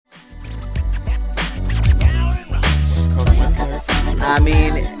I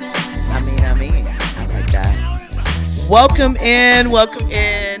mean, I like that. Welcome in, welcome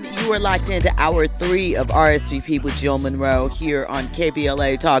in. You are locked into hour 3 of RSVP with Jill Monroe here on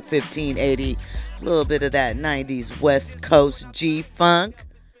KBLA Talk 1580. A little bit of that 90s West Coast G-Funk.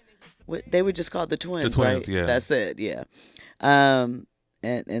 They were just called the Twins, right? Yeah. That's it, yeah. Um,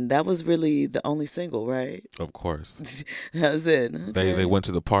 and that was really the only single, right? Of course. That was it. Okay. They went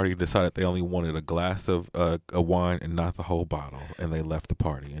to the party, decided they only wanted a glass of a wine and not the whole bottle, and they left the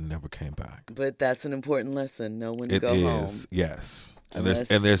party and never came back. But that's an important lesson. Know when to It go home. is, yes.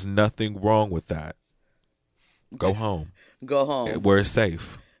 Unless- And there's nothing wrong with that. Go home. Go home. Where it's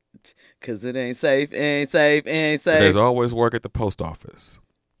safe. Because it ain't safe, it ain't safe, it ain't safe. There's always work at the post office.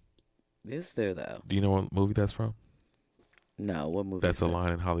 Is there, though? Do you know what movie that's from? No, what movie? That's a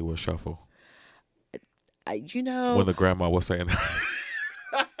line in Hollywood Shuffle. You know. When the grandma was saying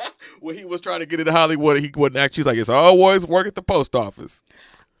when he was trying to get into Hollywood, he wouldn't act. She's like, it's always work at the post office.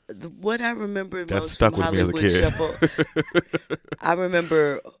 What I remember that most stuck from with Hollywood me as a kid. Shuffle, I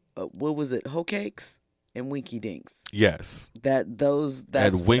remember, what was it, Hoe Cakes and Winky Dinks. Yes. That's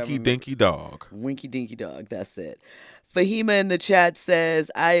and Winky Dinky Dog. Winky Dinky Dog, that's it. Fahima in the chat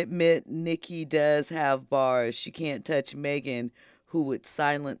says, I admit Nikki does have bars. She can't touch Megan, who would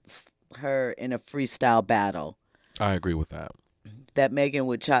silence her in a freestyle battle. I agree with that. That Megan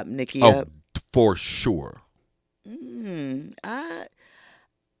would chop Nikki up? For sure.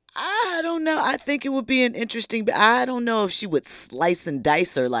 I don't know. I think it would be an interesting, but I don't know if she would slice and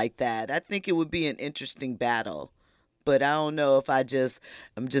dice her like that. I think it would be an interesting battle. But I don't know if I'm just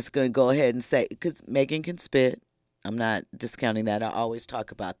going to go ahead and say, because Megan can spit. I'm not discounting that. I always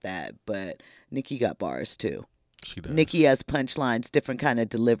talk about that. But Nikki got bars too. She does. Nikki has punchlines, different kind of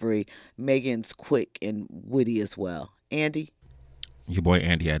delivery. Megan's quick and witty as well. Andy? Your boy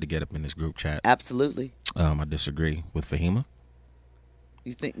Andy had to get up in this group chat. Absolutely. I disagree with Fahima.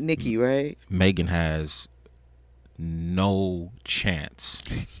 You think Nikki, right? Megan has no chance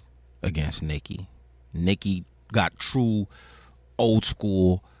against Nikki. Nikki got true old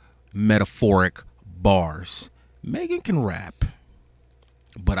school metaphoric bars. Megan can rap,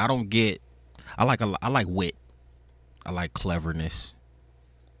 but I like wit. I like cleverness.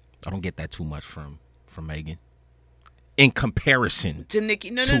 I don't get that too much from Megan. In comparison to Nikki.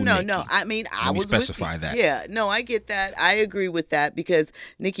 No. I mean, I was specify with that. Yeah, no, I get that. I agree with that because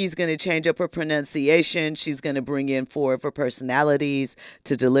Nikki's going to change up her pronunciation. She's going to bring in 4 of her personalities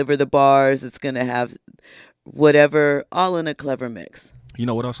to deliver the bars. It's going to have whatever, all in a clever mix. You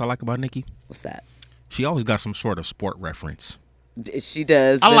know what else I like about Nikki? What's that? She always got some sort of sport reference. She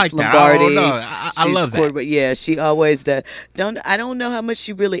does. I Vince like Lombardi. that. I love that. Yeah, she always does. I don't know how much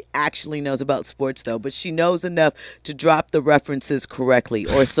she really actually knows about sports though, but she knows enough to drop the references correctly,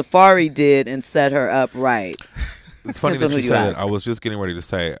 or Safari did and set her up right. It's funny that you said that. I was just getting ready to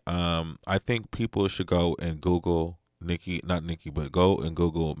say, I think people should go and Google go and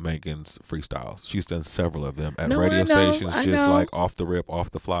Google Megan's freestyles. She's done several of them at radio stations, just like off the rip,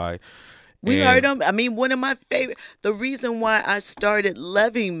 off the fly. We heard them. I mean, one of my favorite. The reason why I started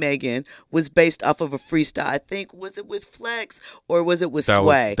loving Megan was based off of a freestyle. I think, was it with Flex or was it with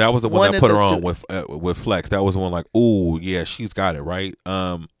Sway? That was the one that put her on with Flex. That was the one like, ooh, yeah, she's got it right.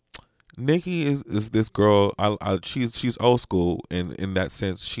 Nikki is this girl. She's old school, and in that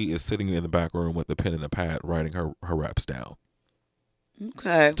sense, she is sitting in the back room with a pen and a pad, writing her raps down.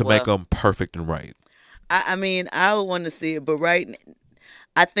 Okay, to make them perfect and right. I mean, I would want to see it, but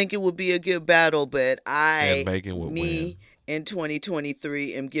I think it would be a good battle, but Megan would win. In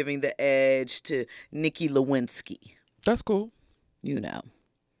 2023 am giving the edge to Nikki Lewinsky. That's cool. You know.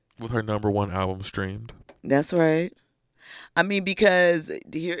 With her #1 album streamed. That's right. I mean, because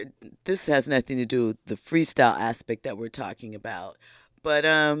this has nothing to do with the freestyle aspect that we're talking about. But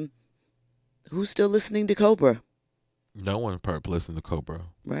who's still listening to Cobra? No one listening to Cobra.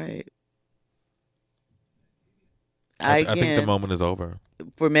 Right. I think the moment is over.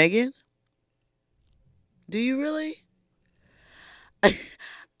 For Megan? Do you really?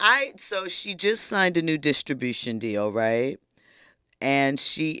 So she just signed a new distribution deal, right? And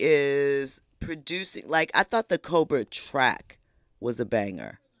she is producing, I thought the Cobra track was a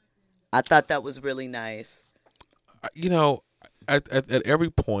banger. I thought that was really nice. You know, at every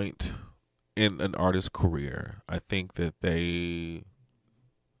point in an artist's career, I think that they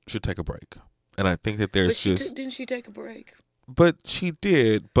should take a break. And I think that didn't she take a break? But she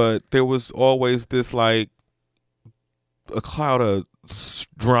did, but there was always this a cloud of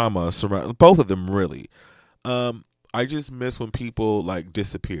drama surrounding both of them, really. I just miss when people like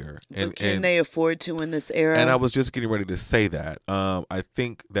disappear. But can they afford to in this era? And I was just getting ready to say that. I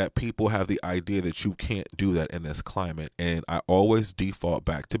think that people have the idea that you can't do that in this climate, and I always default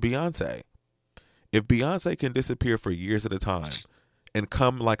back to Beyonce. If Beyonce can disappear for years at a time and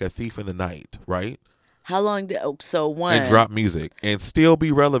come like a thief in the night, right? How long did and drop music and still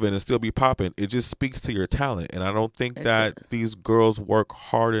be relevant and still be popping? It just speaks to your talent, and I don't think that these girls work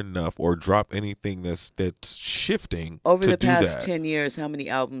hard enough or drop anything that's shifting over to the do past that. 10 years. How many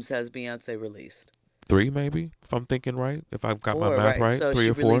albums has Beyonce released? 3, maybe, if I'm thinking right. If I've got 4, my math right, so 3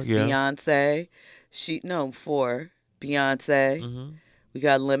 or 4. Beyonce. No, 4. Beyonce. Mm-hmm. We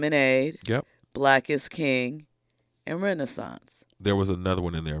got Lemonade. Yep. Black is King, and Renaissance. There was another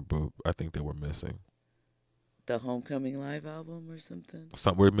one in there, but I think they were missing. The Homecoming Live album or something?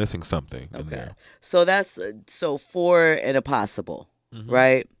 We're missing something in there. So that's 4 and a possible,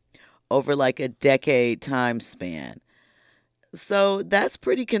 right? Over like a decade time span. So that's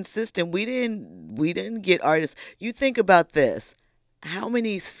pretty consistent. We didn't get artists. You think about this. How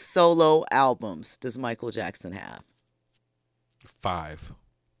many solo albums does Michael Jackson have? 5.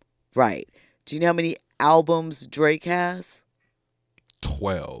 Right. Do you know how many albums Drake has?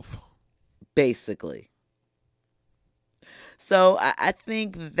 12. Basically. So I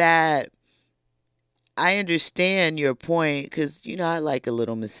think that I understand your point because, I like a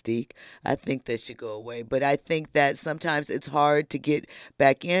little mystique. I think that should go away. But I think that sometimes it's hard to get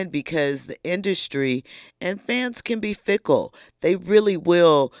back in because the industry and fans can be fickle. They really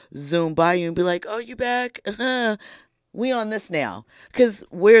will zoom by you and be like, oh, you back? We on this now. Because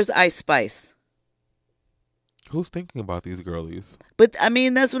where's Ice Spice? Who's thinking about these girlies? But I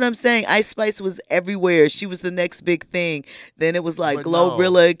mean, that's what I'm saying. Ice Spice was everywhere. She was the next big thing. Then it was like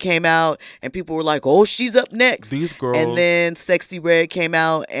Glorilla came out, and people were like, "Oh, she's up next." These girls. And then Sexy Red came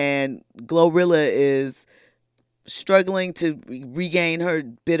out, and Glorilla is struggling to regain her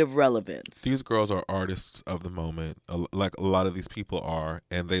bit of relevance. These girls are artists of the moment, like a lot of these people are,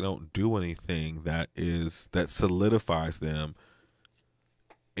 and they don't do anything that solidifies them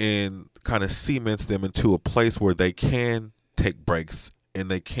and kind of cements them into a place where they can take breaks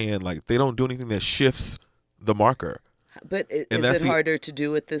and they don't do anything that shifts the marker. But is it harder to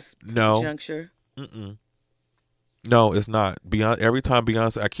do at this juncture? No, it's not. Every time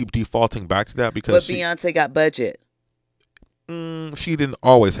Beyonce, I keep defaulting back to that because Beyonce got budget. She didn't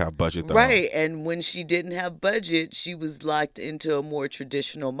always have budget, though. Right, and when she didn't have budget, she was locked into a more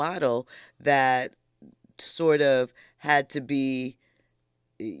traditional model that sort of had to be,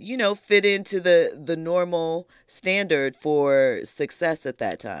 fit into the normal standard for success at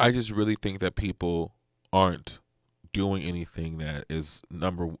that time. I just really think that people aren't doing anything that is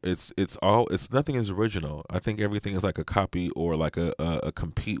it's nothing is original. I think everything is like a copy or like a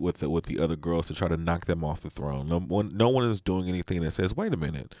compete with the other girls to try to knock them off the throne. No one is doing anything that says, wait a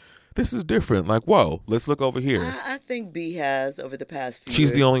minute, this is different. Like, whoa, let's look over here. I think B has over the past few She's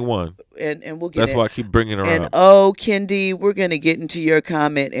years. the only one. And we'll get That's why I keep bringing her up. And Kendi, we're going to get into your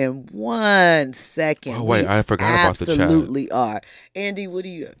comment in 1 second. Oh, wait, I forgot about the chat. Absolutely are. Andy, what do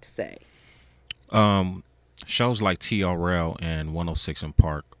you have to say? Shows like TRL and 106 in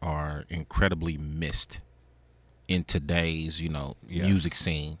Park are incredibly missed in today's, music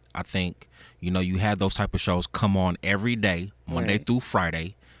scene. I think, you had those type of shows come on every day, Monday through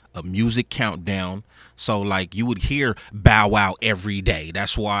Friday, a music countdown. So like you would hear Bow Wow every day.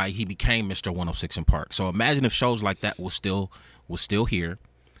 That's why he became Mr. 106 in Park. So imagine if shows like that was still here.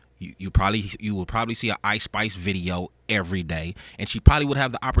 You would probably see an Ice Spice video every day, and she probably would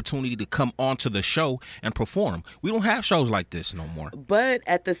have the opportunity to come onto the show and perform. We don't have shows like this no more. But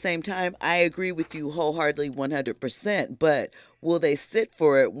at the same time, I agree with you wholeheartedly 100%. But will they sit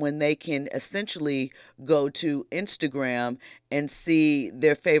for it when they can essentially go to Instagram and see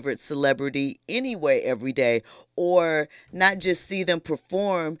their favorite celebrity anyway every day? Or not just see them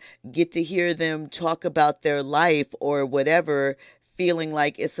perform, get to hear them talk about their life or whatever, feeling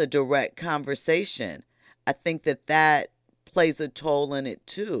like it's a direct conversation. I think that plays a toll in it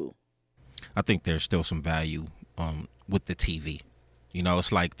too. I think there's still some value with the TV.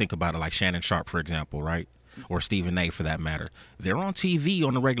 It's like, think about it like Shannon Sharp, for example, right? Or Stephen A, for that matter. They're on TV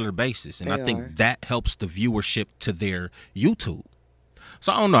on a regular basis, and I think that helps the viewership to their YouTube.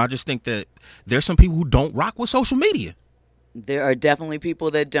 So I don't know. I just think that there's some people who don't rock with social media. There are definitely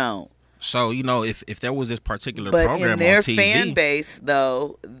people that don't. So, if there was this particular program on TV. But in their fan base,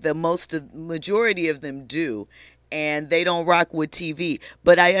 though, the majority of them do, and they don't rock with TV.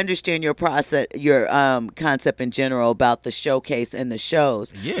 But I understand your concept in general about the showcase and the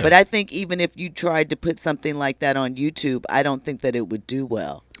shows. Yeah. But I think even if you tried to put something like that on YouTube, I don't think that it would do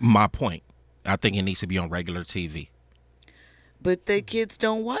well. My point. I think it needs to be on regular TV. But the kids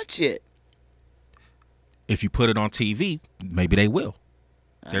don't watch it. If you put it on TV, maybe they will.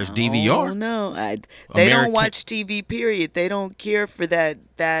 There's Oh DVR. no, they don't American. watch TV. Period. They don't care for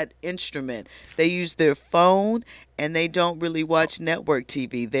that instrument. They use their phone, and they don't really watch network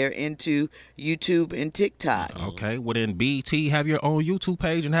TV. They're into YouTube and TikTok. Okay, well then BT have your own YouTube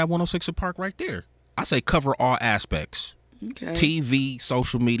page and have 106 in Park right there. I say cover all aspects. Okay. TV,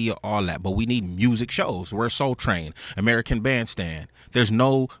 social media, all that. But we need music shows. We're Soul Train, American Bandstand. There's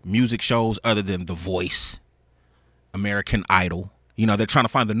no music shows other than The Voice, American Idol. You know, they're trying to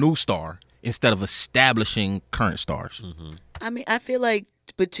find the new star instead of establishing current stars. I mean, I feel like,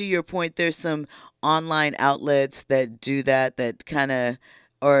 but to your point, there's some online outlets that do that, that kind of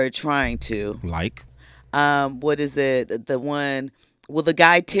are trying to. Like, What is it? The one, well, the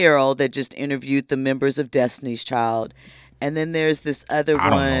guy Terrell that just interviewed the members of Destiny's Child, and then there's this other I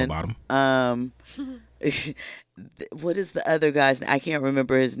don't know one. about him. What is the other guy's? I can't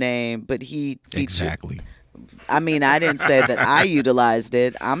remember his name, but he featured. Exactly. I mean, I didn't say that I utilized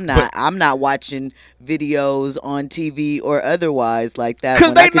it. I'm not watching videos on TV or otherwise like that.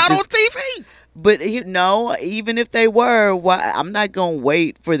 Because when I they could not on just TV. But no, even if they were, why, I'm not going to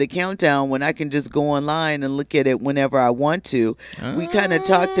wait for the countdown when I can just go online and look at it whenever I want to. We kind of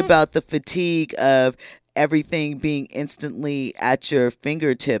talked about the fatigue of everything being instantly at your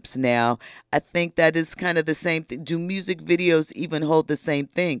fingertips now. I think that is kind of the same thing. Do music videos even hold the same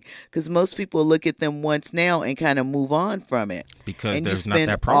thing? Because most people look at them once now and kind of move on from it. Because And you there's not spend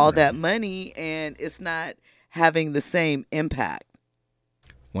that program. all that money and it's not having the same impact.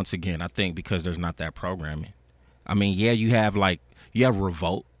 Once again, I think because there's not that programming. I mean, yeah, you have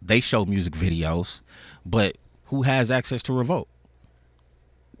Revolt. They show music videos, but who has access to Revolt?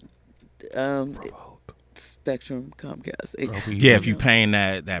 Spectrum, Comcast. Yeah, if you're paying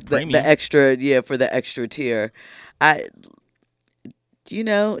that premium. The extra, yeah, for the extra tier. That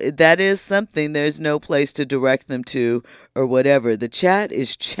is something. There's no place to direct them to or whatever. The chat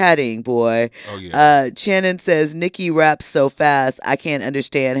is chatting, boy. Oh yeah. Shannon says, Nikki raps so fast, I can't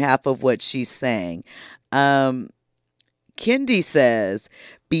understand half of what she's saying. Kendi says,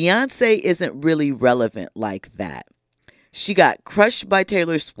 Beyonce isn't really relevant like that. She got crushed by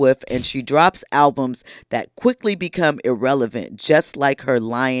Taylor Swift and she drops albums that quickly become irrelevant, just like her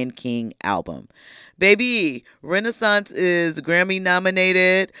Lion King album. Baby, Renaissance is Grammy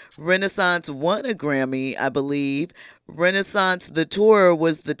nominated. Renaissance won a Grammy, I believe. Renaissance, the tour,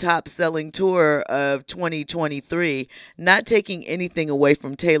 was the top selling tour of 2023. Not taking anything away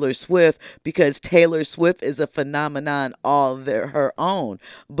from Taylor Swift, because Taylor Swift is a phenomenon all her own.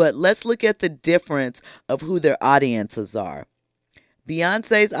 But let's look at the difference of who their audiences are.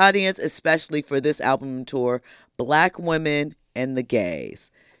 Beyonce's audience, especially for this album tour, black women and the gays.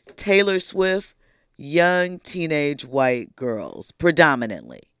 Taylor Swift, young teenage white girls,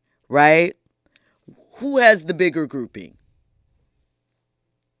 predominantly, right? Who has the bigger grouping?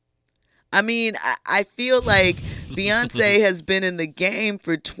 I mean, I feel like Beyonce has been in the game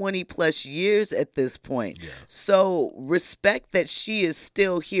for 20 plus years at this point. Yes. So respect that she is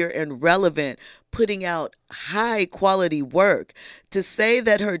still here and relevant, putting out high quality work. To say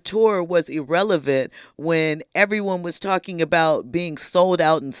that her tour was irrelevant when everyone was talking about being sold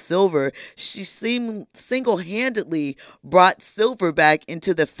out in silver, she seemed single-handedly brought silver back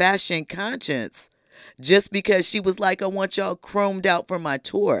into the fashion conscience just because she was like, I want y'all chromed out for my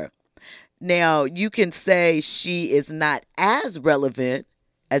tour. Now, you can say she is not as relevant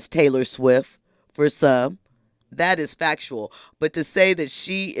as Taylor Swift for some. That is factual. But to say that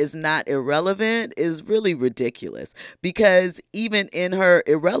she is not irrelevant is really ridiculous, because even in her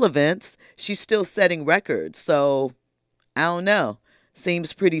irrelevance, she's still setting records. So, I don't know.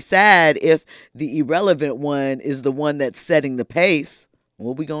 Seems pretty sad if the irrelevant one is the one that's setting the pace.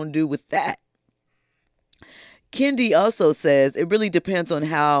 What we gonna do with that? Kendi also says it really depends on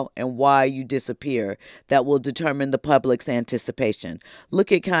how and why you disappear that will determine the public's anticipation.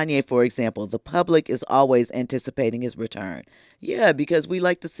 Look at Kanye, for example. The public is always anticipating his return. Yeah, because we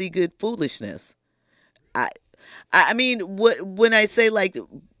like to see good foolishness. I mean, when I say it What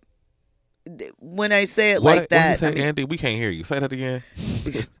like did that, you say, I mean, Andy? We can't hear you. Say that again.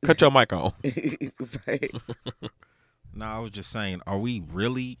 Cut your mic on. right. No, I was just saying, are we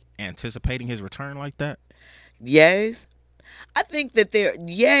really anticipating his return like that? Yes. I think that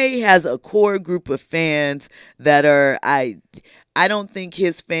Ye has a core group of fans that are, I don't think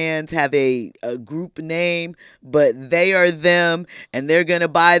his fans have a group name, but they are them, and they're going to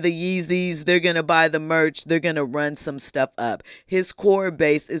buy the Yeezys, they're going to buy the merch, they're going to run some stuff up. His core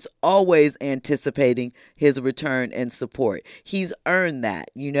base is always anticipating his return and support. He's earned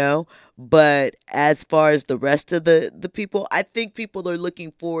that, But as far as the rest of the people, I think people are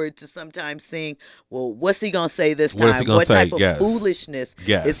looking forward to sometimes seeing, well, what's he gonna say this What is he time? gonna What say? type of Yes, foolishness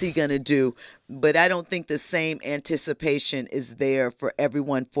is he yes, gonna do? But I don't think the same anticipation is there for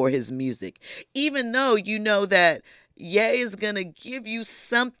everyone for his music. Even though you know that Ye is gonna give you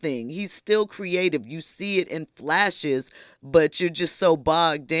something. He's still creative. You see it in flashes, but you're just so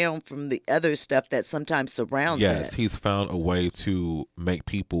bogged down from the other stuff that sometimes surrounds yes. it. He's found a way to make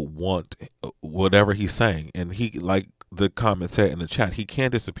people want whatever he's saying, and he, like the comment said in the chat, he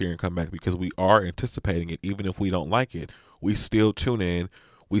can disappear and come back because we are anticipating it, even if we don't like it. We still tune in,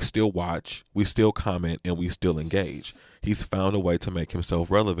 we still watch, we still comment, and we still engage. He's found a way to make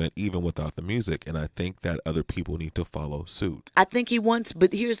himself relevant even without the music, and I think that other people need to follow suit. I think he wants,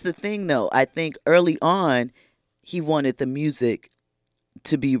 but here's the thing though. I think early on, he wanted the music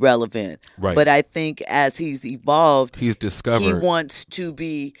to be relevant. Right. But I think as he's evolved, He's he discovered, wants to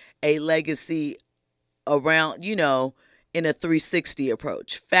be a legacy around, in a 360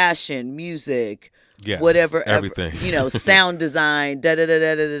 approach. Fashion, music, yes, whatever ever, everything. sound design, da da da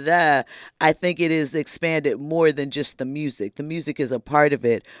da da da da. I think it is expanded more than just the music. The music is a part of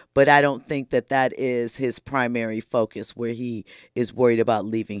it, but I don't think that that is his primary focus where he is worried about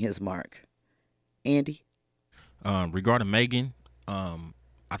leaving his mark. Andy? Regarding Megan,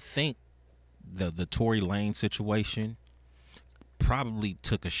 I think the Tory Lane situation probably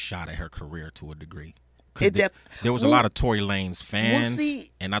took a shot at her career to a degree. Because It def- there was a we'll, lot of Tory Lane's we'll fans,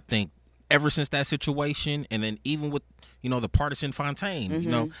 see. and I think ever since that situation, and then even with the partisan Fontaine,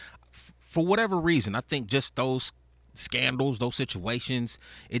 Hmm. for whatever reason, I think just those scandals, those situations,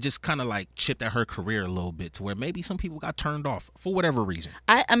 it just kind of like chipped at her career a little bit to where maybe some people got turned off for whatever reason.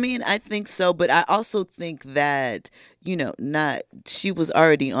 I mean, I think so, but I also think that, not she was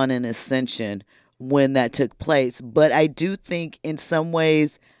already on an ascension when that took place. But I do think in some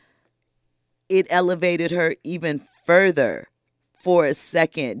ways it elevated her even further for a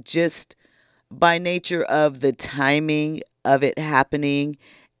second, just by nature of the timing of it happening.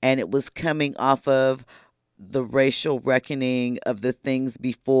 And it was coming off of the racial reckoning of the things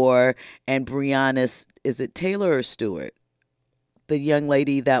before. And Brianna's, is it Taylor or Stewart? The young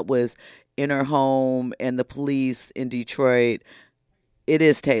lady that was in her home and the police in Detroit. It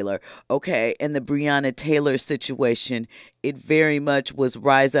is Taylor. Okay. And the Breonna Taylor situation, it very much was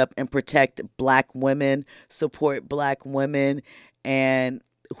rise up and protect black women, support black women, and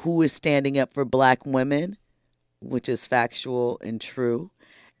who is standing up for black women, which is factual and true.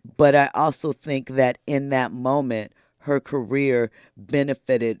 But I also think that in that moment, her career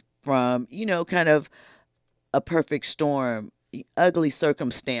benefited from, kind of a perfect storm, ugly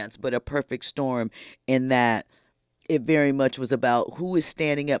circumstance, but a perfect storm in that it very much was about who is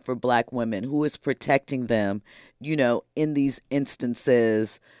standing up for black women, who is protecting them, in these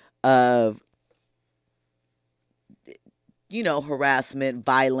instances of, harassment,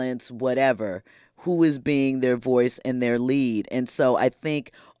 violence, whatever, who is being their voice and their lead. And so I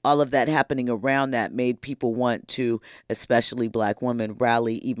think all of that happening around that made people want to, especially black women,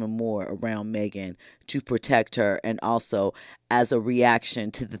 rally even more around Megan to protect her, and also as a reaction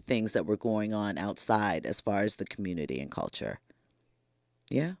to the things that were going on outside as far as the community and culture.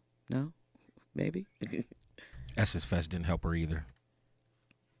 Yeah? No? Maybe? Essence Fest didn't help her either.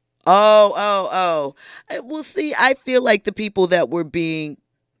 Oh, oh, oh. Well, see, I feel like the people that were being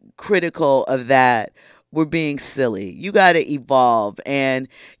critical of that were being silly. You got to evolve, and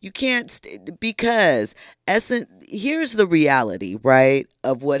you can't because essence. Here's the reality, right,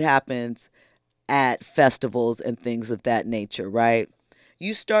 of what happens at festivals and things of that nature, right?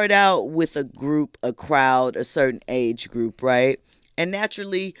 You start out with a group, a crowd, a certain age group, right? And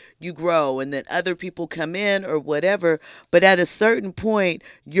naturally you grow and then other people come in or whatever. But at a certain point,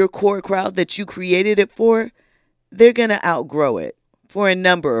 your core crowd that you created it for, they're going to outgrow it for a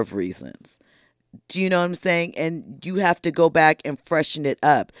number of reasons. Do you know what I'm saying? And you have to go back and freshen it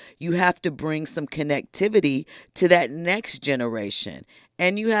up. You have to bring some connectivity to that next generation.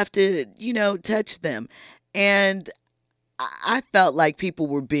 And you have to, touch them. And I felt like people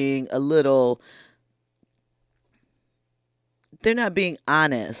were being a little, they're not being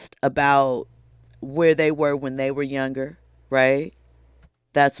honest about where they were when they were younger, right?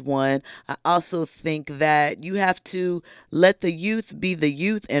 That's one. I also think that you have to let the youth be the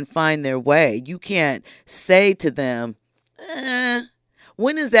youth and find their way. You can't say to them, eh,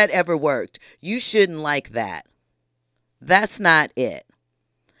 when has that ever worked? You shouldn't like that. That's not it.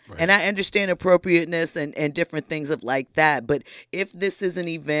 Right. And I understand appropriateness and different things of like that. But if this is an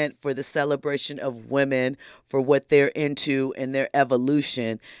event for the celebration of women, for what they're into and their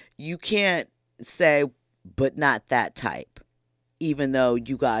evolution, you can't say, but not that type. even though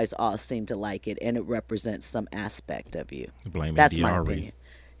you guys all seem to like it and it represents some aspect of you. Blaming That's my DRE. opinion.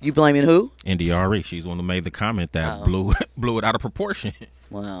 You blaming who? NDRE. She's the one who made the comment that blew it out of proportion.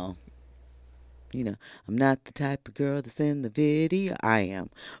 Well, you know, I'm not the type of girl that's in the video. I am.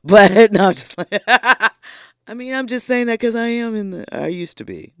 But no, I'm just like, I mean, I'm just saying that because I used to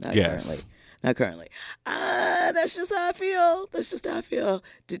be. Not currently. Not currently. That's just how I feel. That's just how I feel.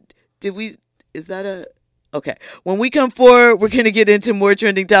 Did we, is that a, okay. When we come forward, we're going to get into more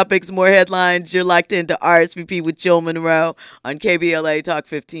trending topics, more headlines. You're locked into RSVP with Jill Monroe on KBLA Talk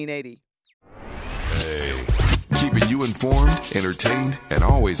 1580. Keeping you informed, entertained, and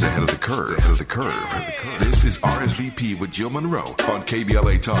always ahead of the curve. This is RSVP with Jill Monroe on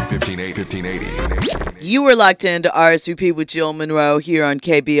KBLA Talk 1580. You were locked into RSVP with Jill Monroe here on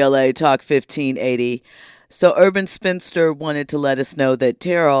KBLA Talk 1580. So Urban Spinster wanted to let us know that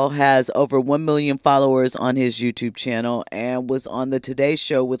Terrell has over 1 million followers on his YouTube channel and was on the Today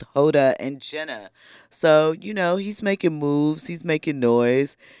Show with Hoda and Jenna. So, you know, he's making moves. He's making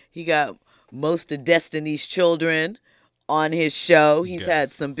noise. He got most of Destiny's Children on his show. He's had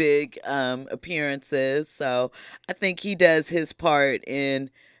some big appearances. So I think he does his part in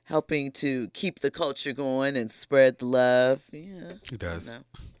helping to keep the culture going and spread the love. Yeah, he does.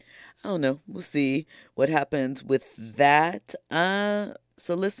 I don't know. We'll see what happens with that. So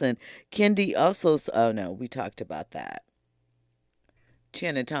listen, Kendi also, oh no, we talked about that.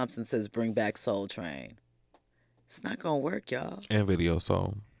 Shannon Thompson says bring back Soul Train. It's not going to work, y'all. And Video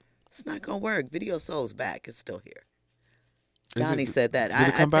Soul. It's not going to work. Video Soul's back. It's still here. Donnie said that. Did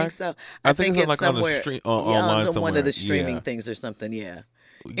it come back? Think so. I think it's it's like somewhere, online on somewhere. one of the streaming things or something, yeah.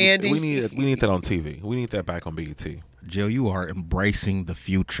 Andy? We need that on TV. We need that back on BET. Jill, you are embracing the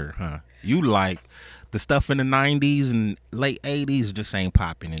future, huh? You like the stuff in the 90s and late 80s just ain't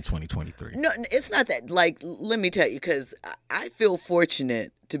popping in 2023. No, it's not that. Like, let me tell you, because I feel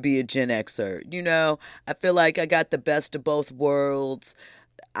fortunate to be a Gen Xer. You know, I feel like I got the best of both worlds.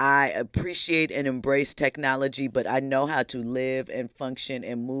 I appreciate and embrace technology, but I know how to live and function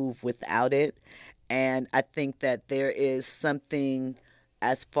and move without it. And I think that there is something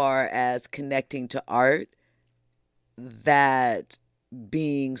as far as connecting to art that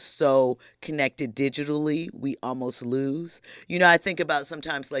being so connected digitally, we almost lose. You know, I think about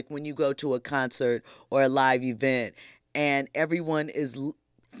sometimes like when you go to a concert or a live event and everyone is,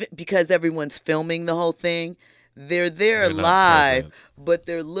 because everyone's filming the whole thing, they're live, but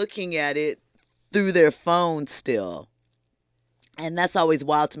they're looking at it through their phone still. And that's always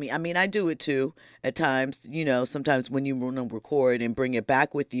wild to me. I mean, I do it too at times, you know, sometimes when you want to record and bring it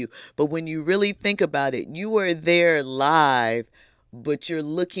back with you. But when you really think about it, you are there live, but you're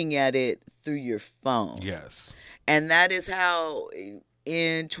looking at it through your phone. Yes. And that is how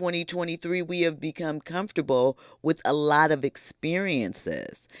in 2023 we have become comfortable with a lot of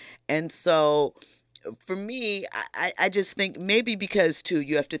experiences. And so for me, I just think maybe because too,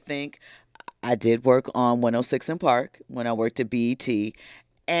 you have to think, I did work on 106 in Park when I worked at BET,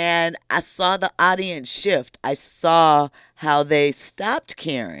 and I saw the audience shift. I saw how they stopped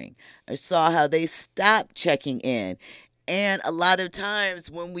caring. I saw how they stopped checking in. And a lot of times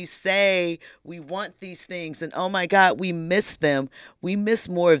when we say we want these things and, oh my God, we miss them, we miss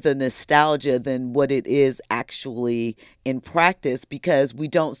more of the nostalgia than what it is actually in practice because we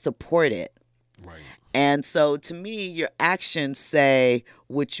don't support it. Right. And so to me, your actions say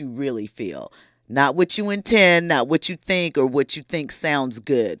what you really feel, not what you intend, not what you think or what you think sounds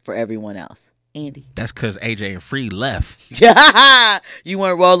good for everyone else. Andy. That's because AJ and Free left. You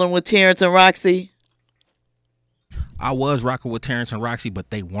weren't rolling with Terrence and Roxy? I was rocking with Terrence and Roxy, but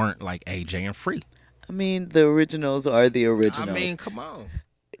they weren't like AJ and Free. I mean, the originals are the originals. I mean, come on.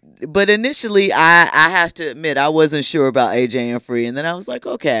 But initially, I have to admit, I wasn't sure about AJ and Free. And then I was like,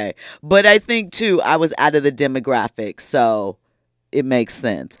 okay. But I think, too, I was out of the demographic. So it makes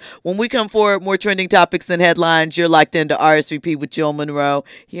sense. When we come forward, more trending topics and headlines. You're locked into RSVP with Jill Monroe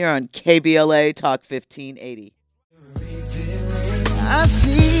here on KBLA Talk 1580. I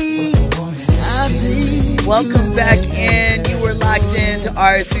see. Welcome back in. You were locked into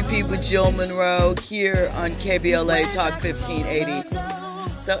RSVP with Jill Monroe here on KBLA Talk 1580.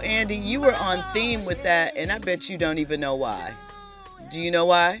 So, Andy, you were on theme with that, and I bet you don't even know why. Do you know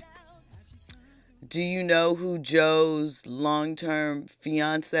why? Do you know who Joe's long-term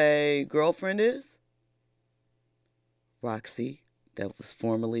fiance girlfriend is? Roxy, that was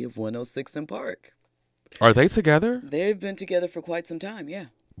formerly of 106 in Park. Are they together? They've been together for quite some time, yeah.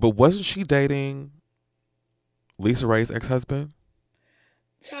 But wasn't she dating Lisa Ray's ex-husband?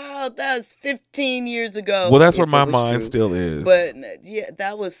 Child, that's 15 years ago. Well, that's where if it my was mind true. still is. But yeah,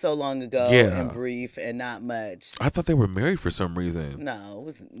 that was so long ago Yeah. and brief and not much. I thought they were married for some reason. No, it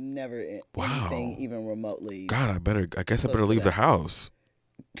was never Wow. anything even remotely. God, I guess I Close better to leave the that. house.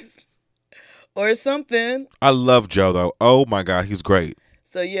 Or something. I love Joe though. Oh my God, he's great.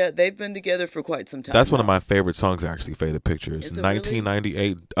 So yeah, they've been together for quite some time. That's one of now. my favorite songs, actually. Faded Pictures, Is it really?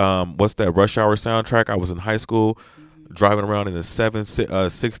 1998. What's that? Rush Hour soundtrack. I was in high school, driving around in a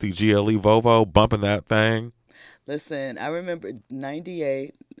 760 GLE Volvo, bumping that thing. Listen, I remember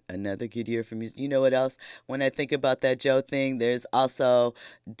 98, another good year for music. You know what else? When I think about that Joe thing, there's also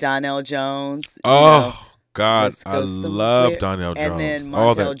Donnell Jones. Oh God, Let's I Go love Somewhere. Donnell Jones. And then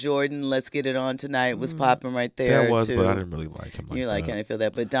All Montel that. Jordan, Let's Get It On Tonight was popping right there. That was, too. but I didn't really like him like You're like, that. can I feel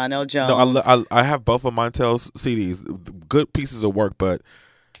that? But Donnell Jones. No, I have both of Montel's CDs. Good pieces of work, but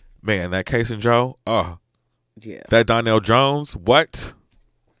man, that Case and Joe, yeah, that Donnell Jones, what?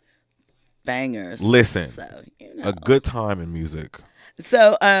 bangers. Listen, So, a good time in music.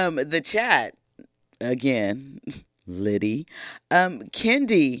 So, the chat again, Liddy,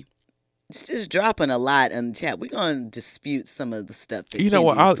 Kendi. It's just dropping a lot in the chat. We're gonna dispute some of the stuff that You know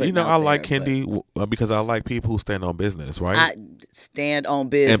what? Kendi's putting I out like there, Kendi because I like people who stand on business, right? I stand on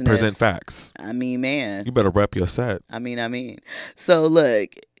business and present facts. I mean, man. You better rep your set. I mean. So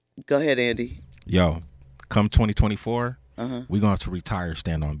look, go ahead, Andy. Yo, come 2024, Uh-huh. we're going to retire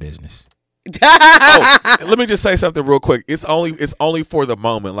stand on business. Let me just say something real quick. It's only for the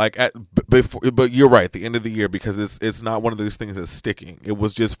moment. Like before, but you're right. The end of the year, because it's not one of these things that's sticking. It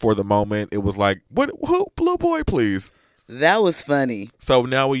was just for the moment. It was like, who, Blue Boy, please. That was funny. So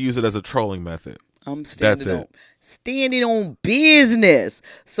now we use it as a trolling method. I'm That's standing on business.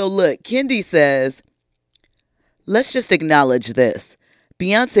 So look, Kendi says, let's just acknowledge this.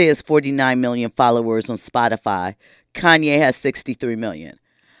 Beyonce has 49 million followers on Spotify. Kanye has 63 million.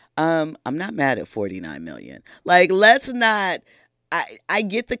 I'm not mad at 49 million. Like, let's not. I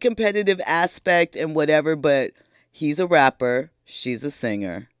get the competitive aspect and whatever, but he's a rapper. She's a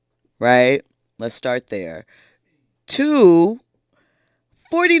singer, right? Let's start there. 2,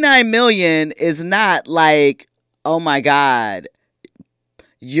 49 million is not like, oh my God,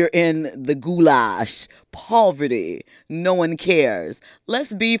 you're in the goulash, poverty, no one cares.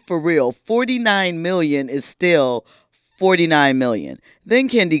 Let's be for real. 49 million is still 49 million. Then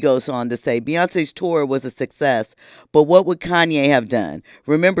Kendi goes on to say, Beyonce's tour was a success, but what would Kanye have done?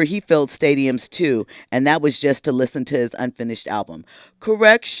 Remember, he filled stadiums too, and that was just to listen to his unfinished album.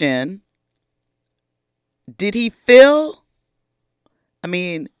 Correction. Did he fill? I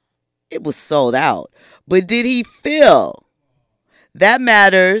mean, it was sold out, but did he fill? That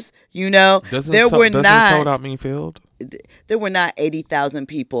matters, Doesn't there were not sold out mean filled? There were not 80,000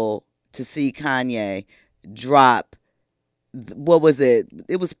 people to see Kanye drop. What was it?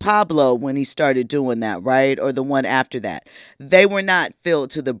 It was Pablo when he started doing that, right? Or the one after that. They were not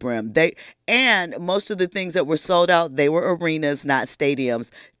filled to the brim. And most of the things that were sold out, they were arenas, not stadiums.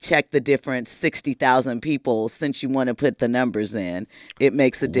 Check the difference. 60,000 people. Since you want to put the numbers in, it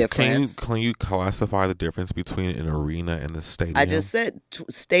makes a difference. Can you classify the difference between an arena and a stadium? I just said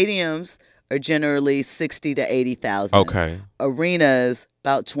stadiums are generally 60 to 80,000. Okay. Arenas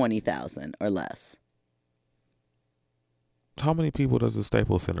about 20,000 or less. How many people does the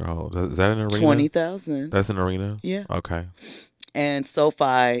Staples Center hold? Is that an arena? 20,000. That's an arena? Yeah. Okay. And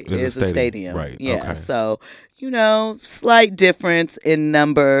SoFi is a stadium. Right. Yeah. Okay. So, slight difference in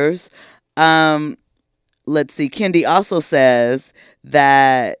numbers. Let's see. Kendi also says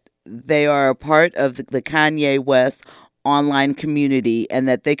that they are a part of the Kanye West online community and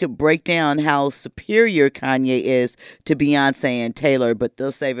that they could break down how superior Kanye is to Beyonce and Taylor, but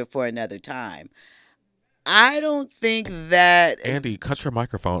they'll save it for another time. I don't think that... Andy, cut your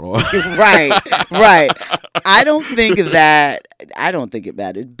microphone off. Right. I don't think it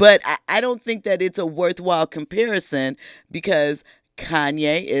mattered, but I don't think that it's a worthwhile comparison because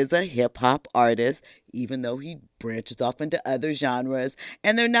Kanye is a hip hop artist, even though he branches off into other genres,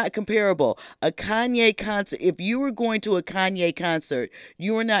 and they're not comparable. A Kanye concert, if you were going to a Kanye concert,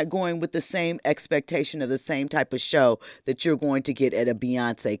 you are not going with the same expectation of the same type of show that you're going to get at a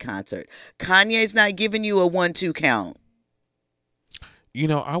Beyonce concert. Kanye's not giving you a 1-2 count.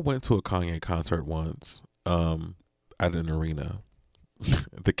 I went to a Kanye concert once at an arena,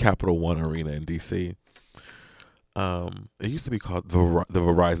 the Capital One Arena in D.C. It used to be called the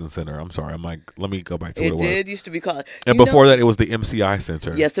Verizon Center. I'm sorry. I'm like, let me go back to what it was. It did used to be called. And before that, it was the MCI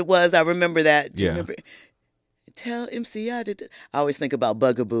Center. Yes, it was. I remember that. Yeah. Remember? Tell MCI to. I always think about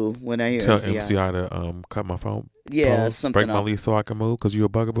Bugaboo when I hear Tell MCI. to cut my phone. Yeah, pause, something break my off. lease so I can move because you a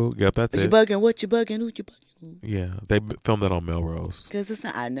bugaboo. Yep, that's You it. bugging? What you bugging? Who you bugging? Yeah, they filmed that on Melrose. Because it's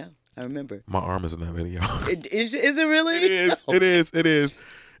not. I know. I remember. My arm is in that video. Is it really? It is. It is.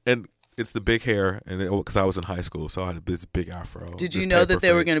 And it's the big hair, and because I was in high school, so I had this big afro. Did you know that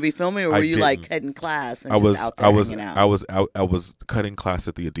they were going to be filming, or were you like cutting class and just out there hanging out? I was cutting class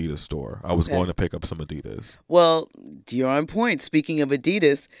at the Adidas store. I was going to pick up some Adidas. Well, you're on point. Speaking of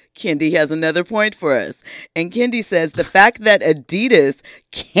Adidas, Kendi has another point for us. And Kendi says the fact that Adidas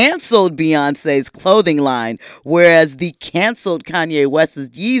canceled Beyonce's clothing line, whereas the canceled Kanye West's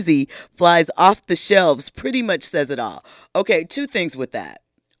Yeezy flies off the shelves, pretty much says it all. Okay, two things with that.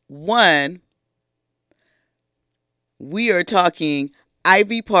 One, we are talking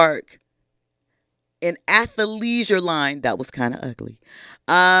Ivy Park, an athleisure line that was kind of ugly,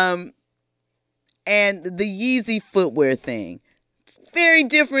 and the Yeezy footwear thing. Very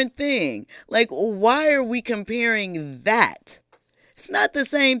different thing. Like, why are we comparing that? It's not the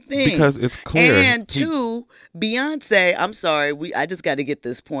same thing. Because it's clear. And two, Beyonce, I'm sorry, I just got to get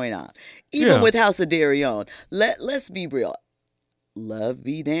this point out. Even with House of Darion, let's be real. Love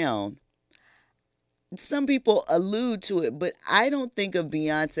be down. Some people allude to it, but I don't think of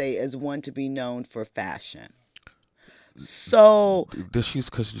Beyonce as one to be known for fashion. So she's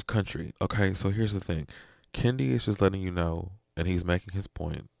country. Okay, so here's the thing. Kendi is just letting you know, and he's making his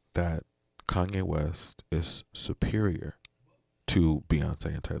point, that Kanye West is superior to Beyonce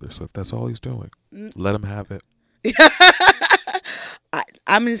and Taylor Swift. That's all he's doing. Let him have it.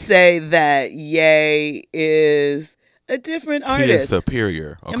 I'm going to say that Ye is a different artist. He is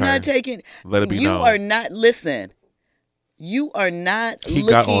superior. Okay? I'm not taking. Let it be known. You are not. Listen. You are not. He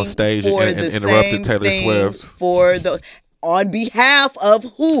got on stage and interrupted Taylor Swift on behalf of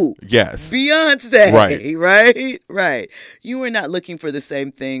who? Yes, Beyonce. Right. You are not looking for the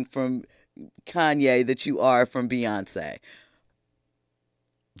same thing from Kanye that you are from Beyonce.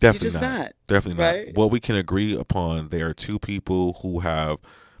 Definitely not. Definitely not. Right? What we can agree upon, there are two people who have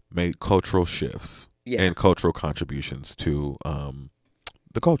made cultural shifts. Yeah. And cultural contributions to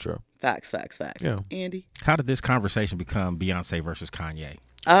the culture. Facts. Yeah. Andy? How did this conversation become Beyonce versus Kanye?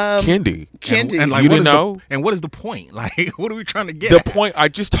 Kendi. And like, you didn't know? And what is the point? Like, what are we trying to get The at? point, I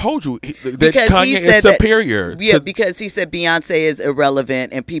just told you, that Kanye is superior. Because he said Beyonce is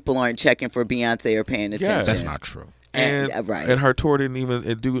irrelevant and people aren't checking for Beyonce or paying attention. Yes. That's not true. And her tour didn't even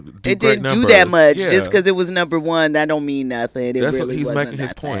do it great numbers. Do that much. Just because it was number one, that don't mean nothing. That's really what he's making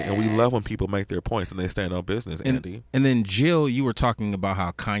his point, and we love when people make their points and they stand on business. Andy. And then Jill, you were talking about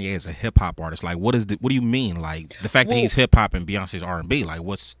how Kanye is a hip hop artist. Like, what do you mean? Like the fact that he's hip hop and Beyonce's R&B. Like,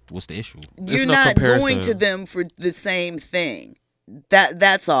 what's the issue? You're not going to them for the same thing.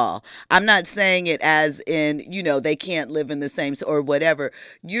 That's all. I'm not saying it as in, they can't live in the same or whatever.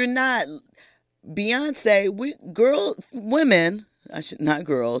 You're not. Beyonce, women, not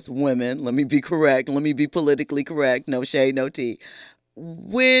girls, women, let me be correct, let me be politically correct, no shade, no tea.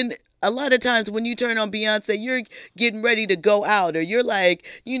 When a lot of times when you turn on Beyonce, you're getting ready to go out, or you're like,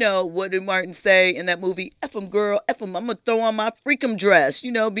 what did Martin say in that movie? F 'em, girl, F 'em, I'm going to throw on my freakum dress.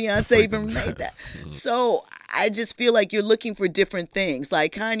 Beyonce even made that. So I just feel like you're looking for different things.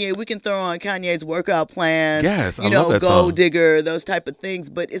 Like Kanye, we can throw on Kanye's workout plan. Yes, I love that Gold song. Digger, those type of things.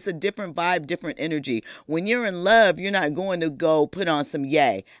 But it's a different vibe, different energy. When you're in love, you're not going to go put on some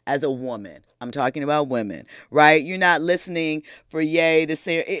Ye as a woman. I'm talking about women, right? You're not listening for Ye to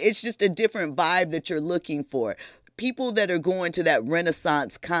say. It's just a different vibe that you're looking for. People that are going to that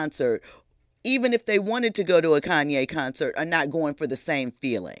Renaissance concert, even if they wanted to go to a Kanye concert, are not going for the same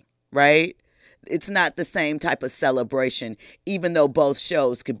feeling, right? It's not the same type of celebration, even though both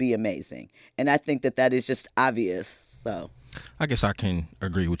shows could be amazing. And I think that is just obvious. So I guess I can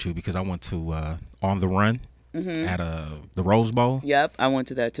agree with you because I went to On the Run at the Rose Bowl. Yep, I went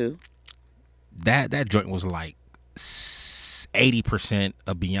to that too. That joint was like 80%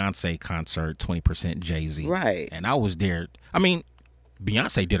 a Beyonce concert, 20% Jay-Z. Right. And I was there. I mean,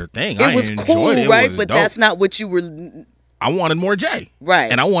 Beyonce did her thing. It was cool, right? But that's not what you were. I wanted more Jay.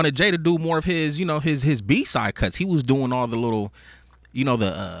 Right. And I wanted Jay to do more of his, his B-side cuts. He was doing all the little,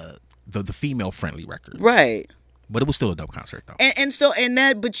 the female friendly records. Right. But it was still a dope concert though.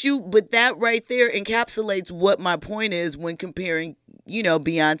 But that right there encapsulates what my point is when comparing,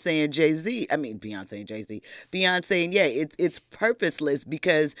 Beyonce and Jay-Z. I mean, Beyonce and Jay-Z. Beyonce and it's purposeless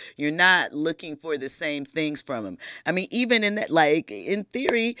because you're not looking for the same things from them. I mean, even in that, like, in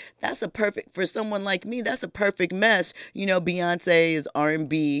theory, that's for someone like me, that's a perfect mesh. Beyonce is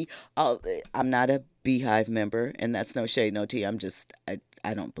R&B. I'm not a Beehive member, and that's no shade, no tea.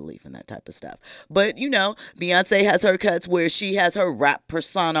 I don't believe in that type of stuff. But, Beyonce has her cuts where she has her rap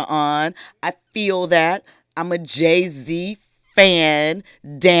persona on. I feel that. I'm a Jay-Z fan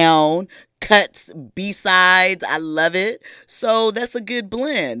down. cuts, B-sides. I love it. So that's a good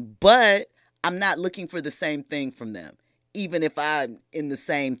blend. But I'm not looking for the same thing from them, even if I'm in the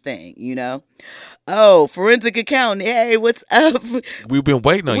same thing, you know? Oh, Forensic Accountant. Hey, what's up? We've been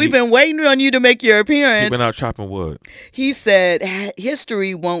waiting on you. We've been waiting on you to make your appearance. You've been out chopping wood. He said,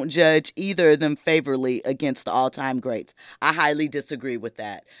 history won't judge either of them favorably against the all-time greats. I highly disagree with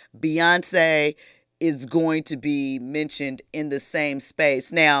that. Beyonce is going to be mentioned in the same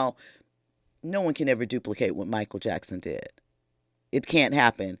space. Now, no one can ever duplicate what Michael Jackson did. It can't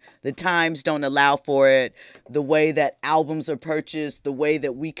happen. The times don't allow for it. The way that albums are purchased, the way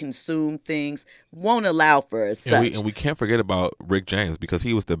that we consume things won't allow for it. And we can't forget about Rick James, because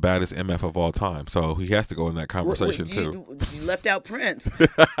he was the baddest MF of all time. So he has to go in that conversation too. You left out Prince.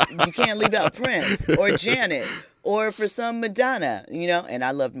 You can't leave out Prince or Janet. Or for some, Madonna, you know, and I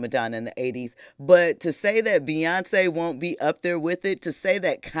loved Madonna in the 80s. But to say that Beyonce won't be up there with it, to say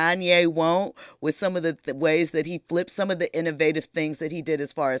that Kanye won't, with some of the ways that he flipped, some of the innovative things that he did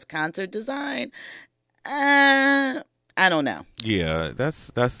as far as concert design, I don't know. Yeah,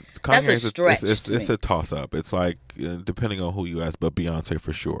 that's Kanye's a stretch. It's a toss up. It's like depending on who you ask, but Beyonce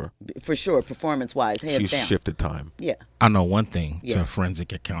for sure. For sure, performance wise, hands She's down. shifted time. Yeah. I know one thing, Yes. to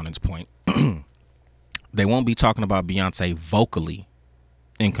Forensic Accountant's point. They won't be talking about Beyonce vocally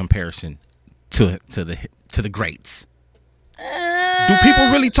in comparison to the greats. Do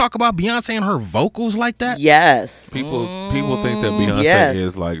people really talk about Beyonce and her vocals like that? Yes. People think that Beyonce Yes.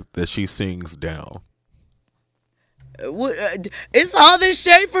 is like that. She sings down. It's all this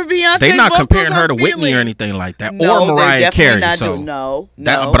shade for Beyonce. They're not vocals comparing her are to Whitney really- or anything like that, No, or they're Mariah definitely Carey. not So doing- no,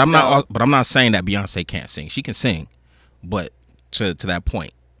 but I'm no. not. But I'm not saying that Beyonce can't sing. She can sing, but to that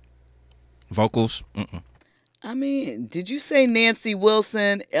point, vocals. I mean, did you say Nancy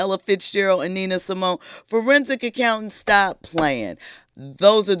Wilson, Ella Fitzgerald, and Nina Simone? Forensic Accountant, stop playing.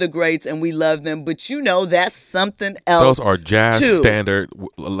 Those are the greats, and we love them. But you know, that's something else. Those are jazz too. standard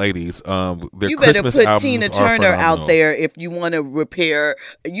ladies. Their You better Christmas put albums Tina are Turner out phenomenal. there if you want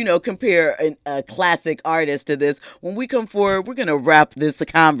to compare a classic artist to this. When we come forward, we're going to wrap this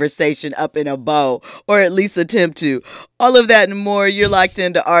conversation up in a bow, or at least attempt to. All of that and more. You're locked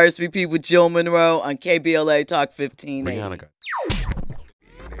into RSVP with Jill Monroe on KBLA Talk 1580. Rihanna got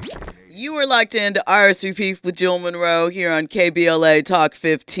You are locked into RSVP with Jill Monroe here on KBLA Talk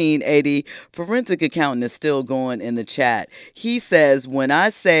 1580. Forensic Accountant is still going in the chat. He says, when I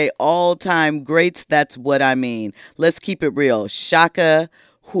say all-time greats, that's what I mean. Let's keep it real. Shaka,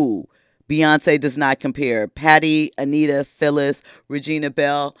 who? Beyonce does not compare. Patti, Anita, Phyllis, Regina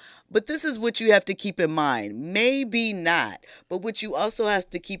Bell. But this is what you have to keep in mind. Maybe not. But what you also have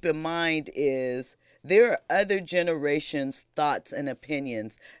to keep in mind is there are other generations' thoughts and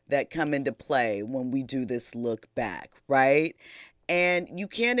opinions that come into play when we do this look back, right? And you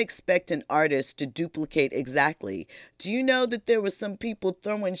can't expect an artist to duplicate exactly. Do you know that there were some people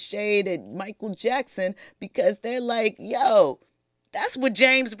throwing shade at Michael Jackson because they're like, yo, that's what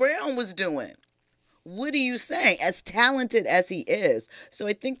James Brown was doing. What are you saying? As talented as he is. So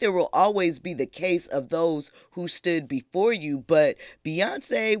I think there will always be the case of those who stood before you, but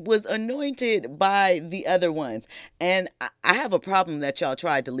Beyonce was anointed by the other ones. And I have a problem that y'all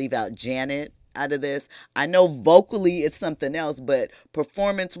tried to leave out Janet out of this. I know vocally it's something else, but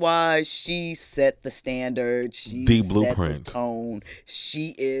performance-wise, she set the standard. She The set blueprint. the tone.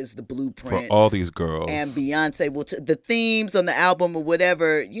 She is the for blueprint. all these girls. And Beyonce will the themes on the album or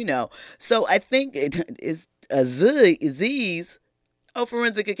whatever, you know. So I think it is Aziz. Oh,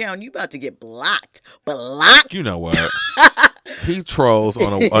 Forensic Accountant, you about to get blocked. Blocked. You know what? He trolls in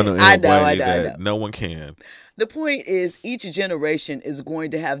a way I know. that no one can. The point is, each generation is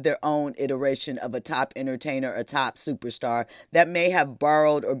going to have their own iteration of a top entertainer, a top superstar that may have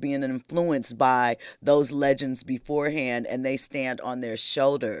borrowed or been influenced by those legends beforehand, and they stand on their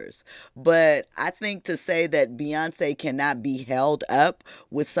shoulders. But I think to say that Beyonce cannot be held up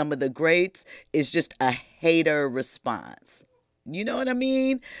with some of the greats is just a hater response. You know what I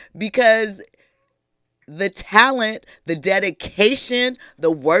mean? Because the talent, the dedication,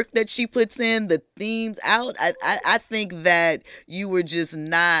 the work that she puts in, the themes out, I think that you were just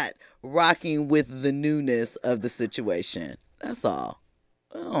not rocking with the newness of the situation. That's all.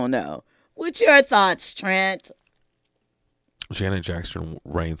 I don't know. What's your thoughts, Trent? Janet Jackson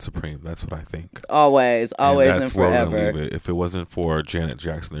reigns supreme. That's what I think. Always and that's where we're forever. gonna leave it. If it wasn't for Janet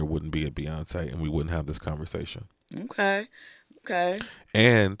Jackson, there wouldn't be a Beyonce, and we wouldn't have this conversation. Okay.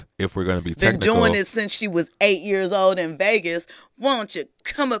 And if we're gonna be Been technical, doing it since she was 8 years old in Vegas. Won't you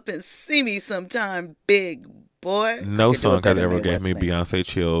come up and see me sometime, big Boy, No I could do song it better has than ever Mae gave me West, man. Beyonce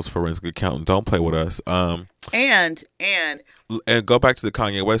chills. Forensic Accountant, don't play with us. And And go back to the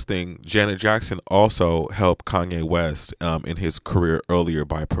Kanye West thing. Janet Jackson also helped Kanye West in his career earlier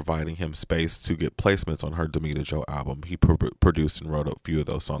by providing him space to get placements on her Damita Jo album. He produced and wrote a few of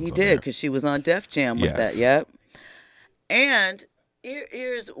those songs. he on did there. because she was on Def Jam with that. Yes. Yep. And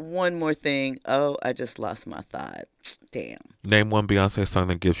here's one more thing. Oh, I just lost my thought. Damn. Name one Beyonce song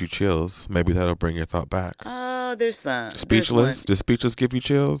that gives you chills. Maybe that'll bring your thought back. Oh, there's some. Speechless. Does Speechless give you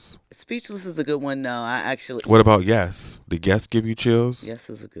chills? Speechless is a good one. No, I actually. What about Yes? Did Yes give you chills? Yes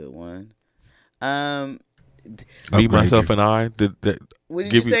is a good one. Me, Upgrade Myself, You. and I. Did that What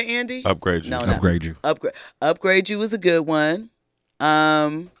did give you say, Andy? Upgrade You. No, no. Upgrade You. Upgrade You was a good one.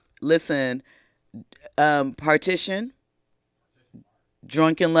 Listen, Partition,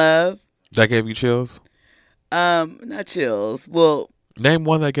 Drunken Love, That gave you chills? not chills. Well, Name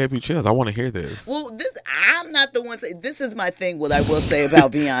one that gave you chills. I want to hear this. this I'm not the one. This is my thing. What I will say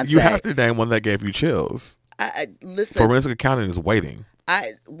about Beyonce. You have to name one that gave you chills. I listen. Forensic Accountant is waiting.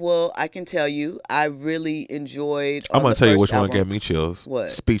 I can tell you, I really enjoyed. I'm going to tell you which one album. gave me chills.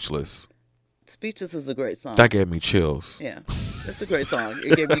 What? Speechless. Speechless is a great song. That gave me chills. Yeah, that's a great song.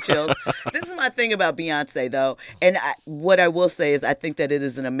 It gave me chills. This is my thing about Beyonce, though. And what I will say is I think that it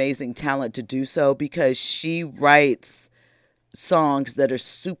is an amazing talent to do so because she writes songs that are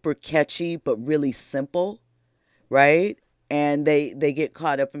super catchy but really simple, right? And they get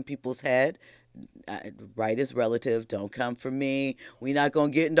caught up in people's head. Right is relative. Don't come for me. We're not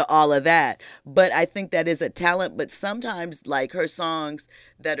going to get into all of that. But I think that is a talent. But sometimes, like her songs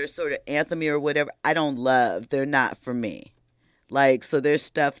that are sort of anthemy or whatever, I don't love. They're not for me. Like, so there's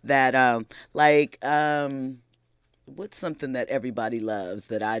stuff that, what's something that everybody loves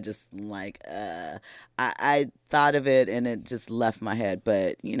that I just like, I thought of it and it just left my head.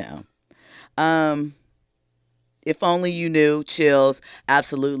 But, If Only You Knew, chills,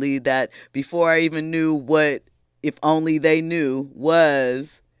 absolutely. That before I even knew what If Only They Knew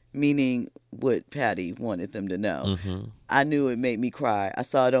was, meaning what Patty wanted them to know, I knew it made me cry. I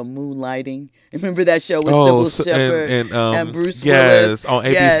saw it on Moonlighting. Remember that show with Sybil Shepherd and Bruce Willis? On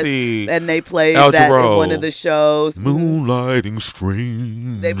ABC. Yes, and they played Al that Jarreau. in one of the shows. Moonlighting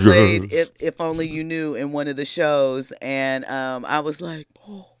Strangers. They played If Only You Knew in one of the shows, and I was like,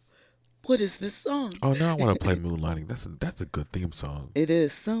 oh. What is this song? Oh, now I want to play Moonlighting. That's a good theme song. It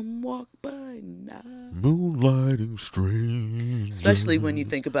is. Some walk by night. Moonlighting Strangers. Especially when you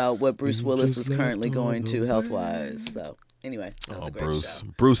think about what Bruce You Willis just is currently left going on to the health-wise. So, anyway, that was a great Bruce. show.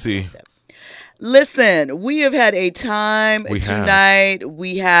 Brucey. Listen, we have had a time tonight.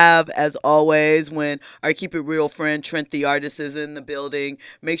 We have, as always, when our Keep It Real friend Trent the Artist is in the building.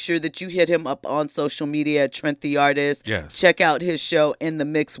 Make sure that you hit him up on social media at Trent the Artist. Yes. Check out his show, In the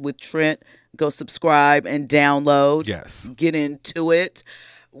Mix with Trent. Go subscribe and download. Yes. Get into it.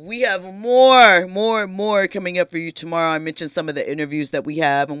 We have more coming up for you tomorrow. I mentioned some of the interviews that we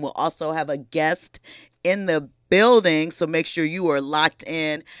have, and we'll also have a guest in the building. So make sure you are locked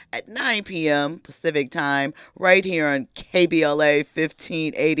in at 9 p.m. Pacific time right here on KBLA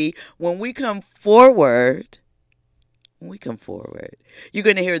 1580. When we come forward, you're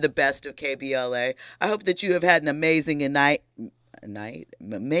going to hear the best of KBLA. I hope that you have had an amazing night. It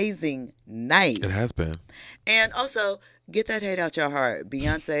has been. And also, get that hate out your heart.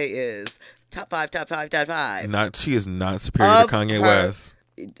 Beyonce is top five. She is not superior to Kanye West.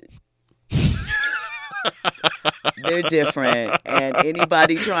 They're different. And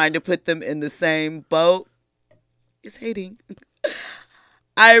anybody trying to put them in the same boat is hating.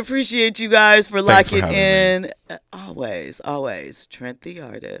 I appreciate you guys for locking in. Always. Trent the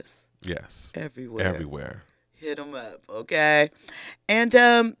Artist. Yes. Everywhere. Hit them up, okay? And,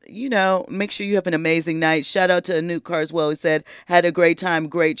 make sure you have an amazing night. Shout out to Anouk Carswell, who said, had a great time,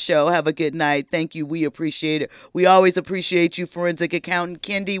 great show. Have a good night. Thank you. We appreciate it. We always appreciate you, Forensic Accountant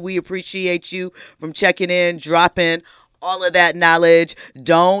Kendi. We appreciate you from checking in, dropping all of that knowledge.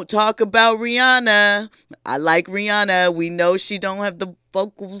 Don't talk about Rihanna. I like Rihanna. We know she don't have the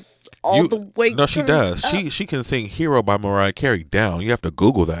vocals all the way. No, she does. She can sing Hero by Mariah Carey down. You have to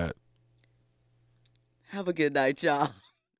Google that. Have a good night, y'all.